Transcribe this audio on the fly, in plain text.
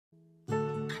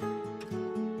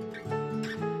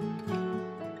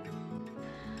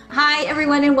Hi,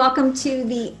 everyone, and welcome to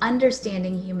the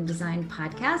Understanding Human Design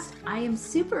podcast. I am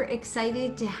super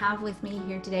excited to have with me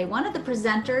here today one of the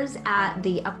presenters at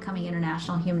the upcoming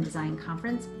International Human Design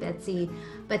Conference, Betsy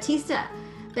Batista.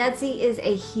 Betsy is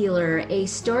a healer, a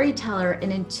storyteller,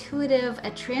 an intuitive,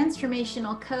 a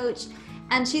transformational coach,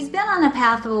 and she's been on a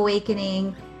path of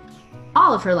awakening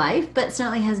all of her life, but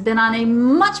certainly has been on a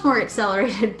much more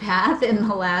accelerated path in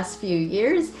the last few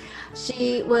years.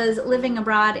 She was living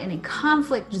abroad in a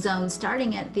conflict zone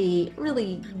starting at the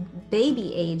really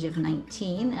baby age of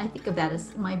 19. I think of that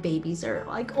as my babies are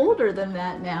like older than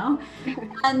that now.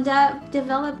 And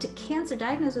developed cancer,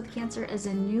 diagnosed with cancer as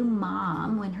a new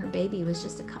mom when her baby was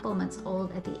just a couple of months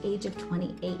old at the age of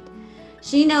 28.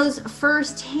 She knows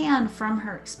firsthand from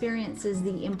her experiences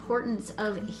the importance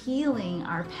of healing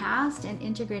our past and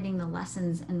integrating the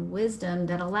lessons and wisdom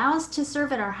that allow us to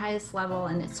serve at our highest level.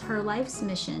 And it's her life's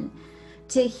mission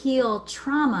to heal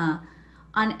trauma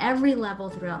on every level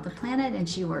throughout the planet. And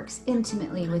she works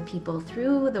intimately with people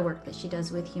through the work that she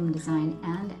does with human design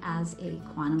and as a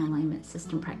quantum alignment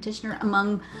system practitioner,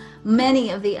 among many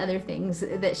of the other things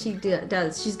that she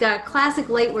does. She's got classic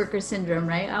light worker syndrome,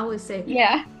 right? I always say,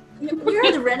 Yeah.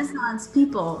 we're the Renaissance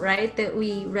people, right, that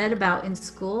we read about in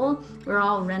school. We're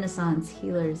all Renaissance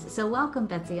healers. So welcome,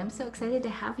 Betsy. I'm so excited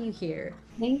to have you here.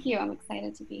 Thank you. I'm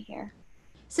excited to be here.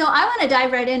 So I want to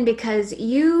dive right in because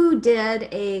you did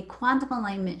a quantum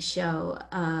alignment show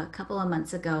a couple of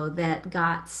months ago that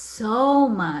got so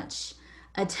much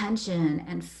attention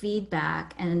and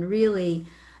feedback and really,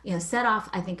 set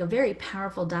off, I think, a very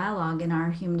powerful dialogue in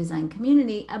our human design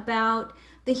community about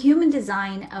the human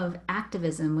design of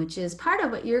activism, which is part of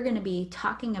what you're going to be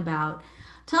talking about.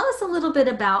 Tell us a little bit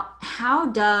about how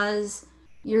does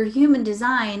your human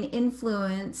design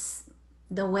influence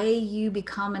the way you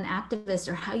become an activist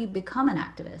or how you become an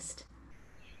activist?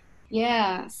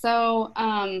 Yeah.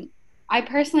 I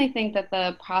personally think that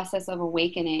the process of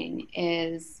awakening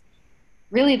is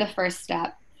really the first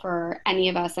step for any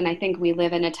of us. And I think we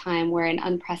live in a time where an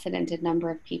unprecedented number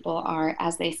of people are,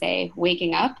 as they say,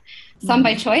 waking up, some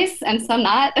by choice and some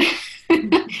not.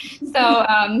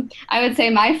 I would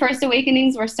say my first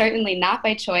awakenings were certainly not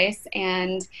by choice.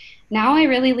 And now I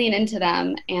really lean into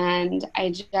them. And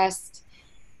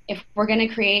if we're going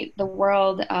to create the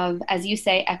world of, as you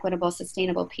say, equitable,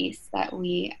 sustainable peace that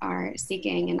we are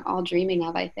seeking and all dreaming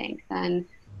of, I think, then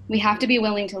we have to be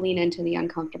willing to lean into the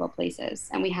uncomfortable places.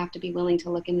 And we have to be willing to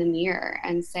look in the mirror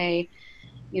and say,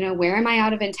 where am I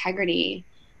out of integrity?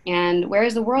 And where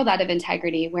is the world out of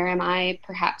integrity? Where am I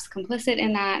perhaps complicit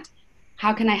in that?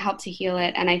 How can I help to heal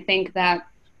it? And I think that,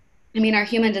 our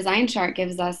human design chart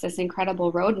gives us this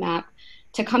incredible roadmap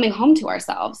to coming home to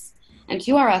ourselves and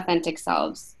to our authentic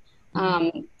selves,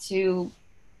 to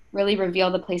really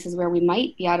reveal the places where we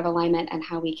might be out of alignment and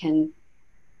how we can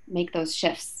make those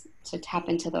shifts to tap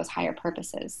into those higher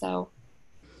purposes. So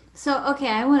okay,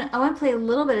 I want to play a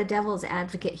little bit of devil's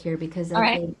advocate here because All I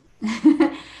right.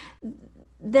 think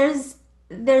there's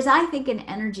I think an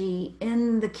energy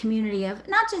in the community of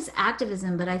not just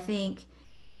activism, but I think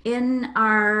in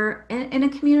a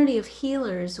community of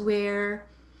healers where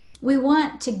we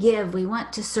want to give, we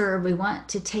want to serve, we want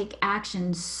to take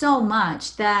action so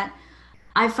much that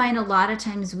I find a lot of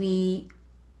times we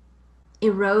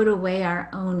erode away our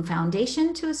own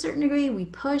foundation to a certain degree. We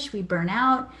push, we burn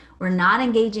out, we're not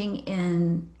engaging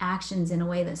in actions in a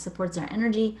way that supports our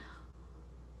energy.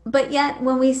 But yet,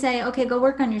 when we say, okay, go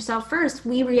work on yourself first,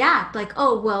 we react like,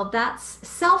 oh, well, that's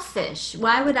selfish.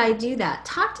 Why would I do that?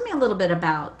 Talk to me a little bit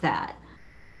about that.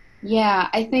 Yeah,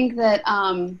 I think that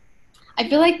I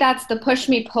feel like that's the push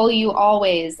me, pull you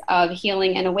always of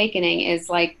healing and awakening is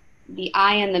like the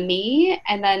I and the me,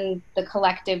 and then the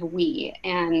collective we.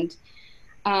 And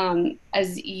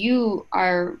as you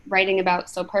are writing about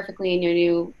so perfectly in your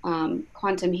new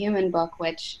Quantum Human book,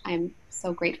 which I'm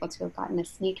so grateful to have gotten a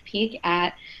sneak peek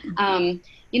at,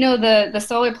 the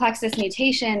solar plexus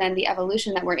mutation and the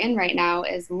evolution that we're in right now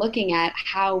is looking at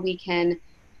how we can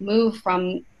move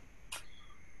from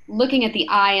looking at the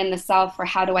I and the self for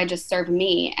how do I just serve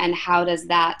me and how does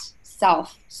that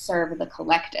self serve the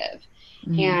collective.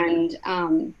 Mm.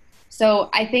 And so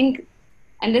I think,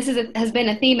 and has been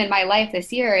a theme in my life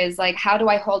this year, is like, how do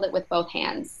I hold it with both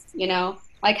hands?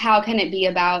 Like, how can it be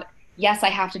about, yes, I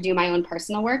have to do my own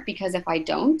personal work, because if I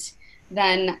don't,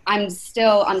 then I'm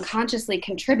still unconsciously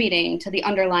contributing to the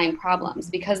underlying problems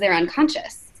because they're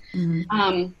unconscious.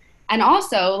 Mhm. And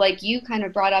also, like you kind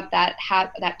of brought up that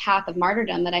path of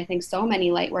martyrdom that I think so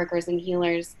many light workers and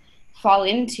healers fall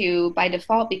into by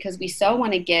default, because we so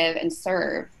want to give and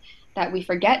serve that we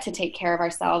forget to take care of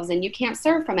ourselves. And you can't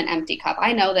serve from an empty cup.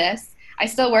 I know this. I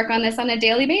still work on this on a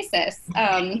daily basis,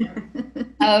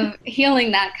 of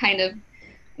healing that kind of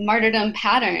martyrdom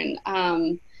pattern.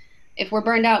 If we're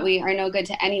burned out, we are no good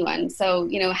to anyone. So,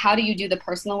 how do you do the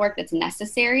personal work that's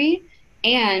necessary?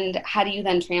 And how do you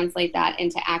then translate that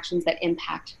into actions that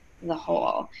impact the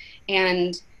whole?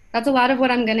 And that's a lot of what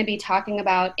I'm going to be talking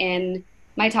about in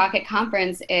my talk at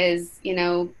conference is,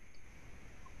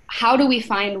 how do we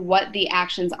find what the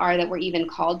actions are that we're even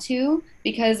called to?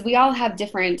 Because we all have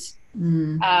different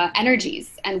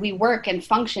energies, and we work and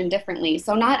function differently.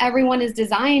 So not everyone is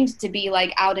designed to be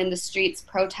like out in the streets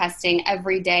protesting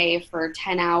every day for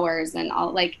 10 hours and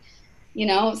all,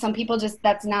 some people just,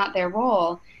 that's not their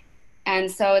role. And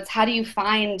so it's how do you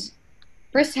find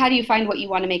what you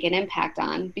want to make an impact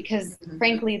on? Because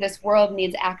frankly, this world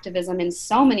needs activism in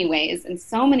so many ways, in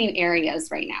so many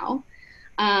areas right now.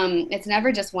 It's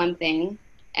never just one thing,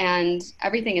 and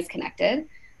everything is connected.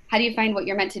 How do you find what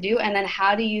you're meant to do? And then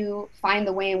how do you find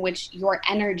the way in which your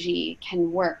energy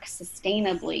can work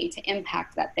sustainably to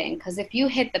impact that thing? Because if you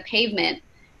hit the pavement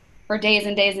for days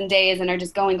and days and days and are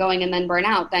just going and then burn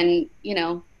out, then,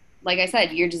 like I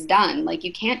said, you're just done. Like,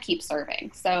 you can't keep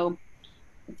serving. So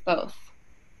it's both.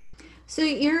 So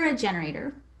you're a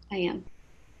generator. I am.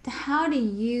 How do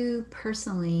you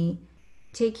personally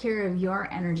take care of your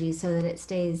energy so that it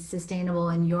stays sustainable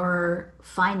and you're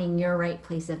finding your right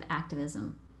place of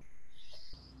activism?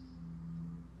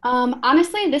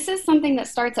 Honestly, this is something that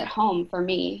starts at home for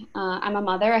me. I'm a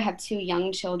mother. I have 2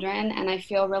 young children, and I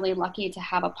feel really lucky to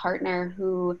have a partner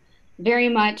who very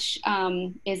much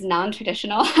is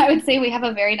non-traditional. I would say we have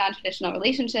a very non-traditional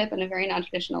relationship and a very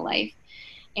non-traditional life.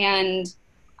 And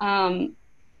from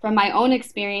my own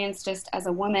experience, just as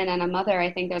a woman and a mother,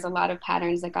 I think there's a lot of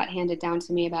patterns that got handed down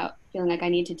to me about feeling like I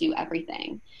need to do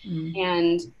everything.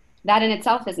 And that in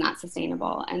itself is not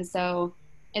sustainable. And so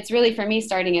it's really, for me,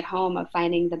 starting at home of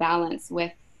finding the balance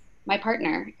with my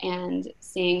partner and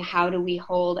seeing how do we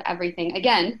hold everything,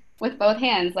 again, with both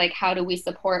hands, like how do we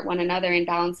support one another in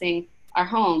balancing our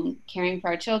home, caring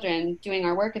for our children, doing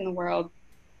our work in the world.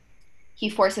 He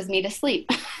forces me to sleep.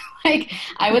 Like,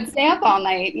 I would stay up all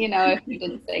night, if he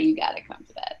didn't say you got to come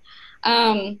to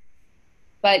bed.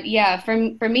 But yeah,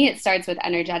 for me, it starts with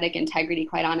energetic integrity,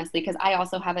 quite honestly, because I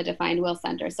also have a defined will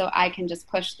center, so I can just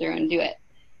push through and do it.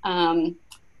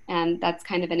 And that's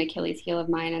kind of an Achilles heel of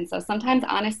mine. And so sometimes,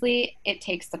 honestly, it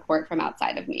takes support from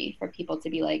outside of me for people to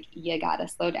be like, you got to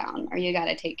slow down, or you got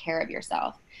to take care of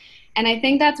yourself. And I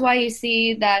think that's why you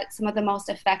see that some of the most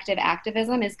effective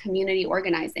activism is community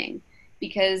organizing,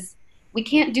 because we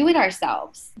can't do it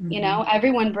ourselves.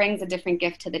 Everyone brings a different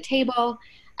gift to the table.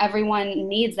 Everyone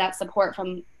needs that support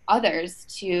from others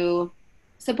to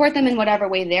support them in whatever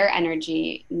way their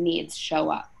energy needs show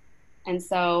up. And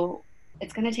so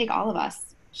it's going to take all of us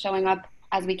showing up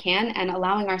as we can and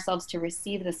allowing ourselves to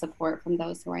receive the support from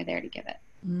those who are there to give it.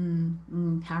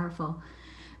 Powerful.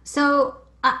 So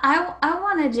I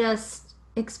want to just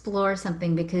explore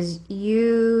something, because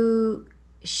you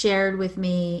shared with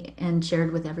me and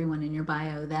shared with everyone in your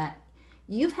bio that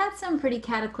you've had some pretty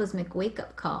cataclysmic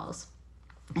wake-up calls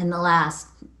in the last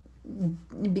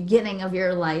beginning of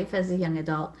your life as a young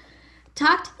adult.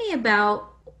 Talk to me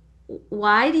about,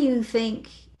 why do you think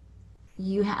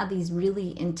you had these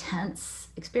really intense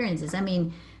experiences? I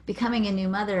mean, becoming a new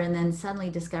mother and then suddenly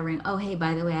discovering, oh, hey,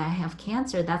 by the way, I have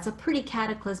cancer. That's a pretty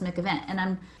cataclysmic event. And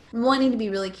I'm wanting to be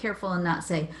really careful and not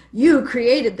say, you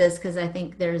created this, because I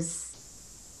think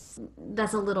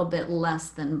that's a little bit less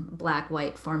than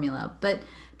black-white formula. But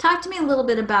talk to me a little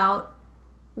bit about,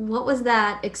 what was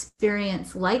that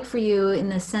experience like for you, in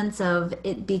the sense of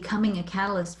it becoming a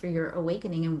catalyst for your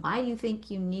awakening, and why do you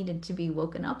think you needed to be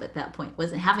woken up at that point?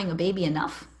 Was it having a baby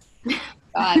enough?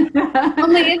 God,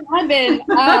 only it had been.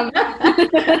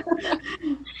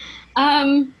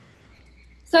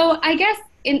 So I guess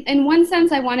in one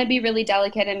sense, I want to be really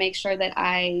delicate and make sure that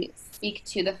I speak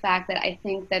to the fact that I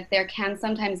think that there can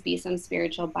sometimes be some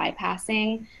spiritual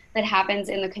bypassing that happens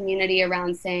in the community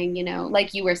around saying,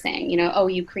 like you were saying, oh,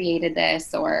 you created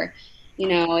this, or,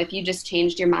 if you just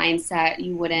changed your mindset,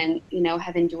 you wouldn't,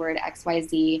 have endured X, Y,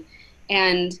 Z.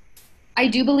 And I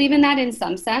do believe in that in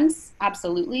some sense,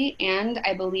 absolutely. And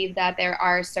I believe that there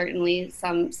are certainly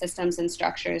some systems and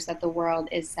structures that the world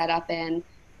is set up in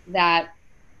that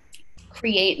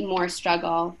create more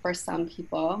struggle for some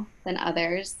people than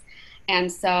others. And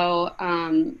so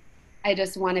I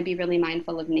just want to be really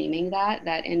mindful of naming that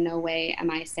in no way am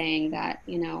I saying that,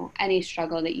 any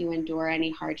struggle that you endure,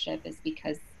 any hardship, is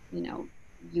because,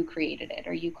 you created it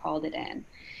or you called it in.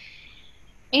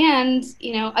 And,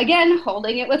 again,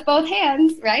 holding it with both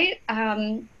hands, right?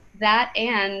 That,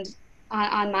 and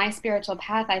on my spiritual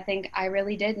path, I think I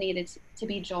really did need it to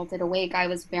be jolted awake. I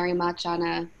was very much on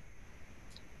a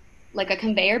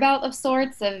conveyor belt of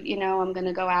sorts of, I'm going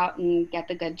to go out and get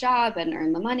the good job and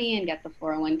earn the money and get the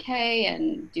 401k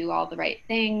and do all the right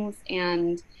things.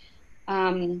 And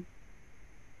um,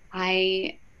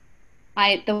 I,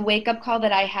 the wake up call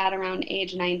that I had around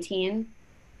age 19,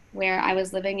 where I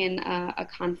was living in a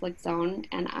conflict zone,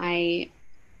 and I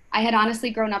had honestly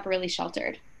grown up really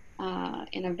sheltered,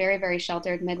 in a very, very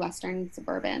sheltered Midwestern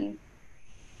suburban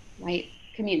white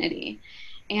community.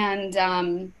 And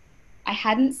I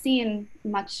hadn't seen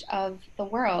much of the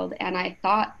world, and I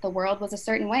thought the world was a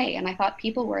certain way, and I thought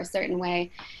people were a certain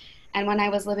way. And when I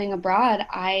was living abroad,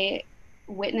 I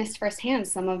witnessed firsthand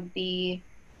some of the,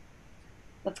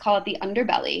 let's call it the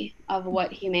underbelly of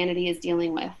what humanity is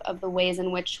dealing with, of the ways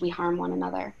in which we harm one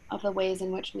another, of the ways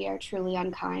in which we are truly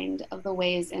unkind, of the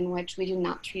ways in which we do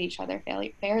not treat each other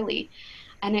fairly.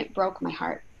 And it broke my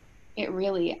heart. It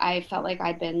really, I felt like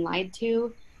I'd been lied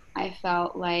to. I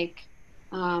felt like,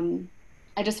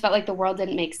 I just felt like the world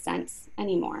didn't make sense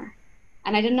anymore.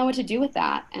 And I didn't know what to do with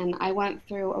that. And I went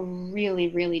through a really,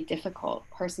 really difficult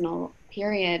personal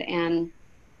period, and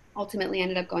ultimately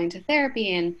ended up going to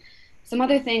therapy and some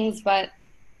other things, but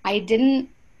I didn't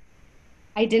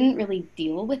really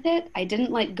deal with it. I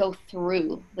didn't like go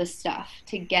through the stuff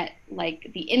to get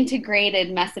like the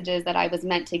integrated messages that I was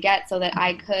meant to get so that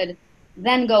I could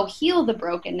then go heal the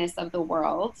brokenness of the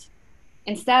world.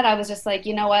 Instead, I was just like,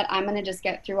 you know what? I'm going to just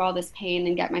get through all this pain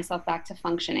and get myself back to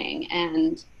functioning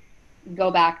and go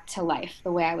back to life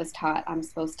the way I was taught I'm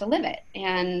supposed to live it.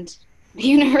 And the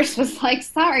universe was like,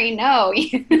 sorry, no.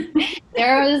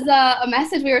 There was a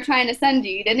message we were trying to send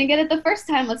you. You didn't get it the first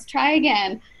time. Let's try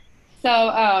again.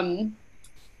 So,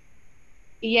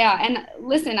 yeah. And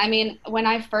listen, I mean, when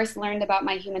I first learned about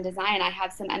my human design, I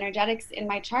have some energetics in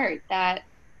my chart that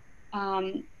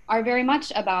are very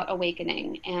much about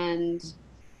awakening and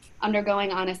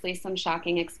undergoing, honestly, some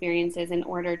shocking experiences in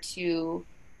order to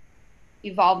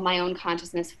evolve my own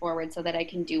consciousness forward so that I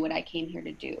can do what I came here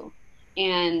to do.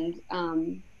 And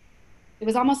it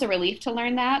was almost a relief to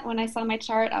learn that when I saw my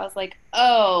chart. I was like,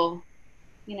 oh,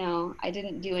 I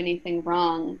didn't do anything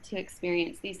wrong to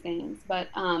experience these things. But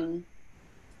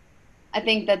I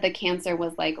think that the Cancer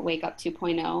was like Wake Up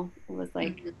 2.0. It was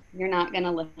like, you're not going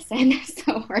to listen,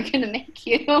 so we're going to make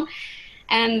you.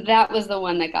 And that was the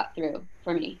one that got through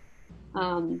for me.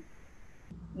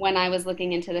 When I was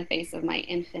looking into the face of my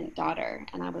infant daughter,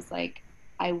 and I was like,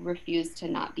 I refuse to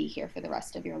not be here for the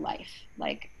rest of your life.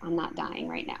 Like, I'm not dying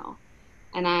right now.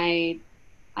 And I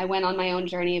went on my own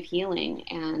journey of healing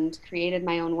and created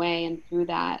my own way. And through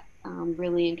that,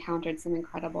 really encountered some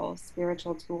incredible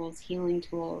spiritual tools, healing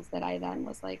tools that I then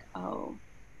was like, oh,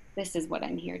 this is what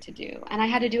I'm here to do. And I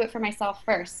had to do it for myself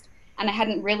first. And I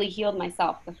hadn't really healed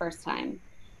myself the first time.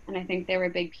 And I think there were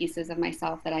big pieces of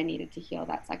myself that I needed to heal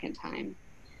that second time.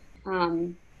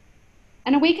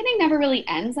 And awakening never really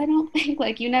ends, I don't think.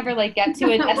 Like, you never like get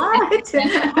to a destination.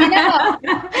 I know.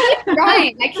 I keep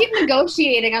trying. I keep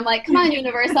negotiating. I'm like, come on,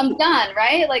 universe, I'm done,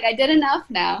 right? Like, I did enough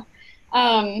now.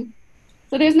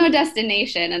 So there's no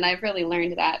destination, and I've really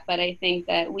learned that. But I think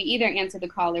that we either answer the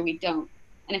call or we don't.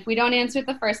 And if we don't answer it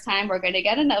the first time, we're going to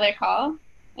get another call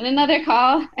and another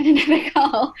call and another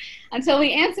call until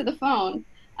we answer the phone.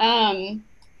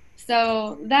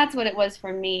 So that's what it was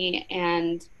for me.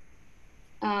 And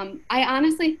I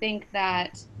honestly think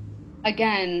that,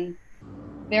 again,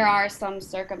 there are some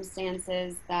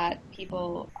circumstances that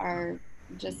people are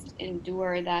just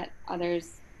endure that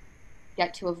others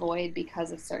get to avoid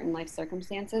because of certain life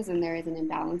circumstances, and there is an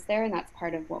imbalance there, and that's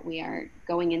part of what we are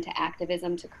going into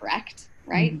activism to correct,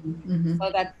 right? Mm-hmm. So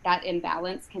that that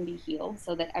imbalance can be healed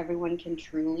so that everyone can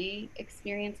truly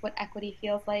experience what equity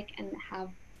feels like and have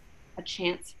a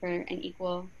chance for an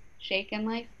equal shake in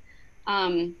life.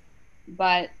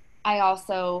 But I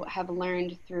also have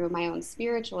learned through my own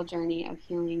spiritual journey of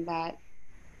healing that,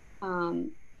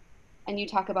 and you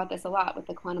talk about this a lot with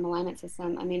the quantum alignment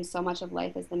system. I mean, so much of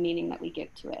life is the meaning that we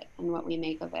give to it and what we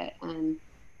make of it. And,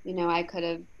 I could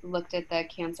have looked at the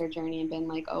Cancer journey and been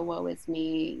like, oh, woe is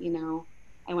me.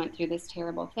 I went through this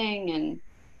terrible thing and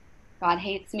God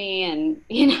hates me and,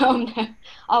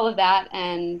 all of that.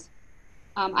 And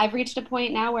I've reached a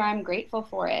point now where I'm grateful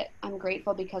for it. I'm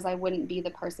grateful because I wouldn't be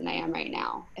the person I am right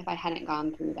now if I hadn't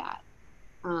gone through that.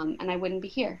 And I wouldn't be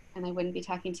here, and I wouldn't be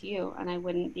talking to you, and I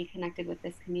wouldn't be connected with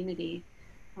this community.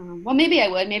 Well, maybe I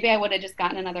would. Maybe I would have just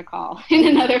gotten another call in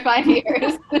another 5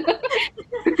 years.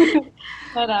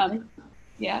 But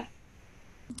yeah.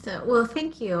 So, well,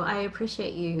 thank you. I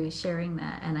appreciate you sharing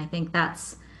that. And I think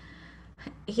that's,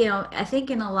 I think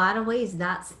in a lot of ways,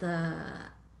 that's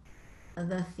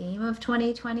the theme of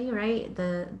 2020, right?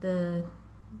 The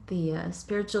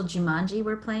spiritual Jumanji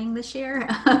we're playing this year.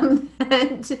 And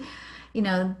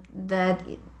that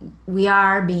we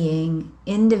are being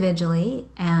individually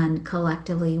and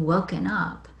collectively woken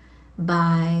up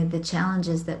by the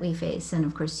challenges that we face. And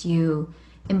of course, you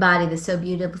embody this so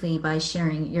beautifully by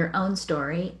sharing your own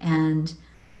story and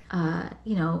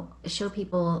show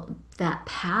people that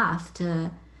path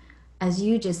to, as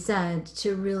you just said,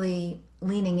 to really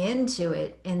leaning into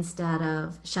it instead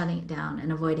of shutting it down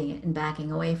and avoiding it and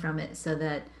backing away from it, so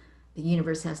that the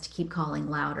universe has to keep calling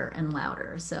louder and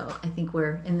louder. So I think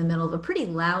we're in the middle of a pretty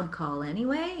loud call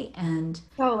anyway. And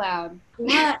So loud.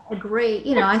 what a great,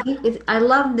 I think I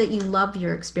love that you love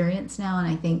your experience now. And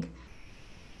I think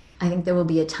there will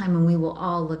be a time when we will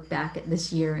all look back at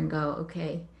this year and go,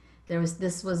 okay, there was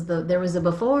a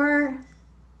before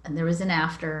and there was an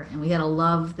after, and we got to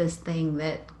love this thing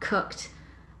that cooked,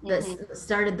 that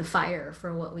started the fire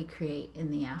for what we create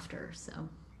in the after. So,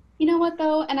 You know what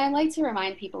though? And I like to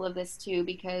remind people of this too,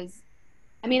 because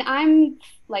I mean, I'm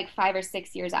like 5 or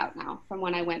 6 years out now from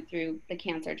when I went through the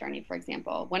cancer journey, for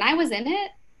example. When I was in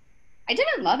it, I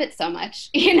didn't love it so much,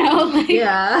 like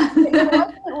yeah. it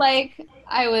wasn't like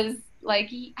I was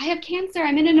like, I have cancer,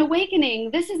 I'm in an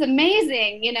awakening, this is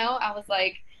amazing, I was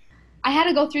like, I had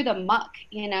to go through the muck,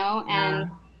 and Yeah.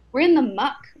 we're in the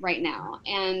muck right now,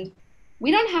 and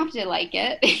we don't have to like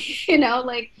it, and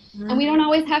we Mhm. don't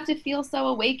always have to feel so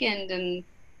awakened and,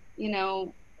 you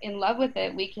know, in love with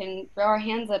it. We can throw our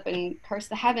hands up and curse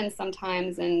the heavens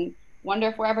sometimes and wonder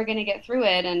if we're ever going to get through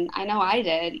it. And I know I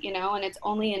did, and it's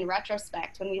only in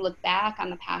retrospect, when we look back on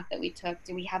the path that we took,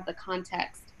 do we have the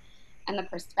context and the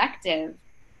perspective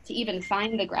to even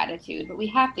find the gratitude. But we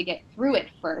have to get through it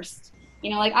first.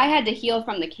 Like I had to heal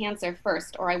from the cancer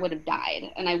first, or I would have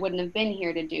died and I wouldn't have been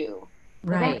here to do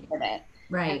the rest Right. of it. And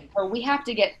Right. so we have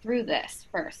to get through this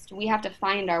first. We have to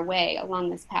find our way along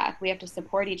this path. We have to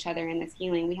support each other in this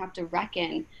healing. We have to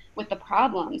reckon with the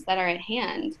problems that are at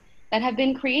hand, that have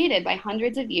been created by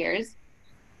hundreds of years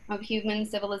of human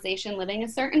civilization living a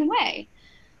certain way.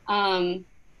 Um,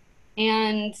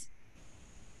 and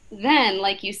then,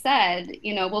 like you said,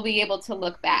 we'll be able to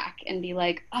look back and be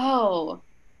like, oh,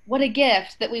 what a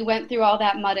gift that we went through all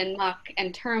that mud and muck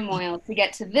and turmoil to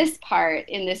get to this part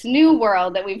in this new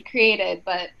world that we've created.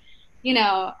 But,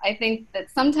 I think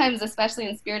that sometimes, especially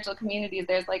in spiritual communities,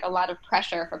 there's like a lot of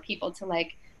pressure for people to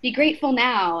like be grateful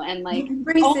now and like,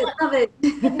 Embrace oh, it. Love it.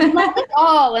 love it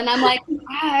all. And I'm like,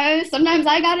 sometimes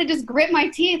I got to just grit my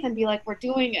teeth and be like, we're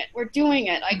doing it. We're doing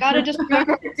it. I got to just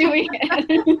remember we're doing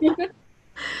it.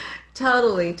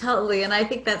 Totally, totally. And I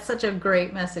think that's such a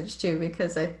great message too,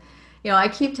 because I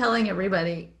keep telling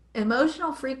everybody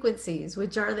emotional frequencies,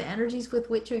 which are the energies with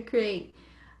which we create,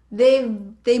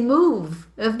 they move.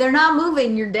 If they're not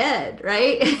moving, you're dead,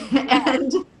 right? Yeah.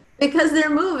 And because they're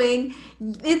moving,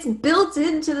 it's built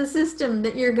into the system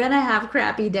that you're gonna have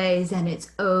crappy days and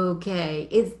it's okay.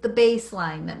 It's the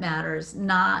baseline that matters,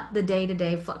 not the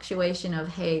day-to-day fluctuation of,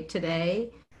 hey,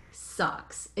 today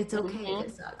sucks. It's okay if it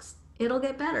Mhm. sucks. It'll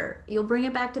get better. You'll bring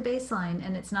it back to baseline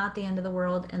and it's not the end of the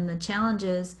world. And the challenge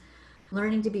is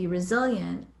learning to be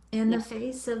resilient in Yeah. the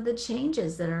face of the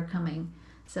changes that are coming.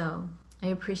 So I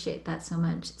appreciate that so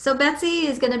much. So Betsy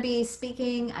is going to be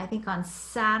speaking, I think, on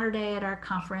Saturday at our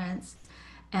conference.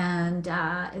 And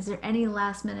is there any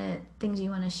last minute things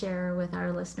you want to share with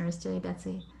our listeners today,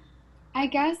 Betsy? I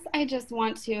guess I just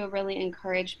want to really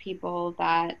encourage people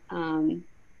that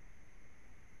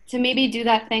to maybe do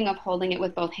that thing of holding it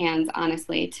with both hands,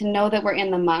 honestly, to know that we're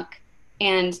in the muck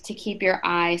and to keep your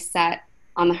eye set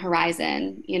on the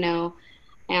horizon,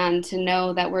 and to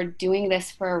know that we're doing this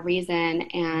for a reason,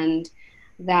 and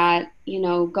that,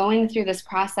 going through this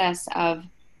process of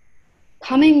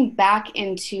coming back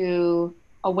into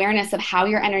awareness of how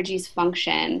your energies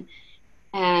function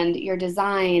and your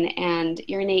design and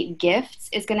your innate gifts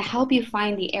is going to help you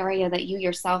find the area that you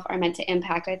yourself are meant to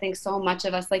impact. I think so much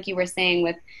of us, like you were saying,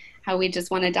 with how we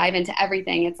just want to dive into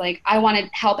everything. It's like, I want to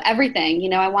help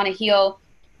everything. I want to heal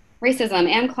racism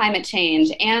and climate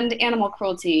change and animal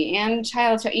cruelty and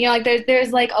child, like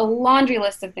there's like a laundry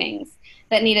list of things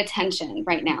that need attention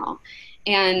right now.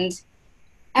 And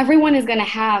everyone is going to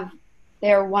have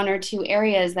their one or two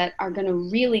areas that are going to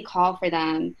really call for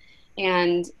them.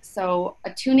 And so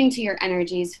attuning to your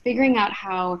energies, figuring out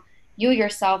how you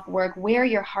yourself work, where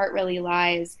your heart really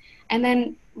lies, and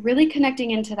then really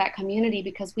connecting into that community,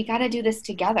 because we got to do this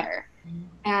together,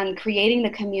 and creating the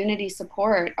community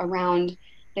support around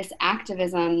this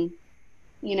activism,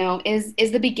 is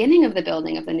the beginning of the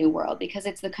building of the new world, because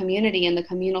it's the community and the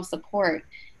communal support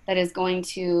that is going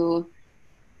to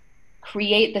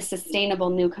create the sustainable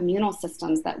new communal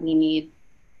systems that we need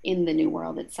in the new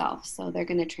world itself. So they're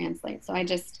going to translate. So I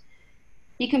just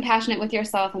be compassionate with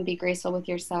yourself and be graceful with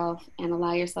yourself and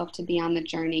allow yourself to be on the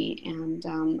journey.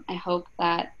 And I hope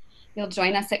that you'll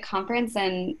join us at conference.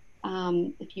 And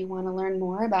if you want to learn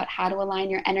more about how to align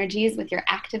your energies with your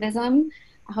activism,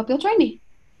 I hope you'll join me.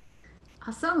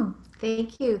 Awesome.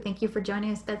 Thank you. Thank you for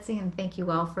joining us, Betsy, and thank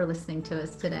you all for listening to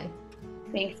us today.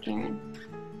 Thanks, Karen.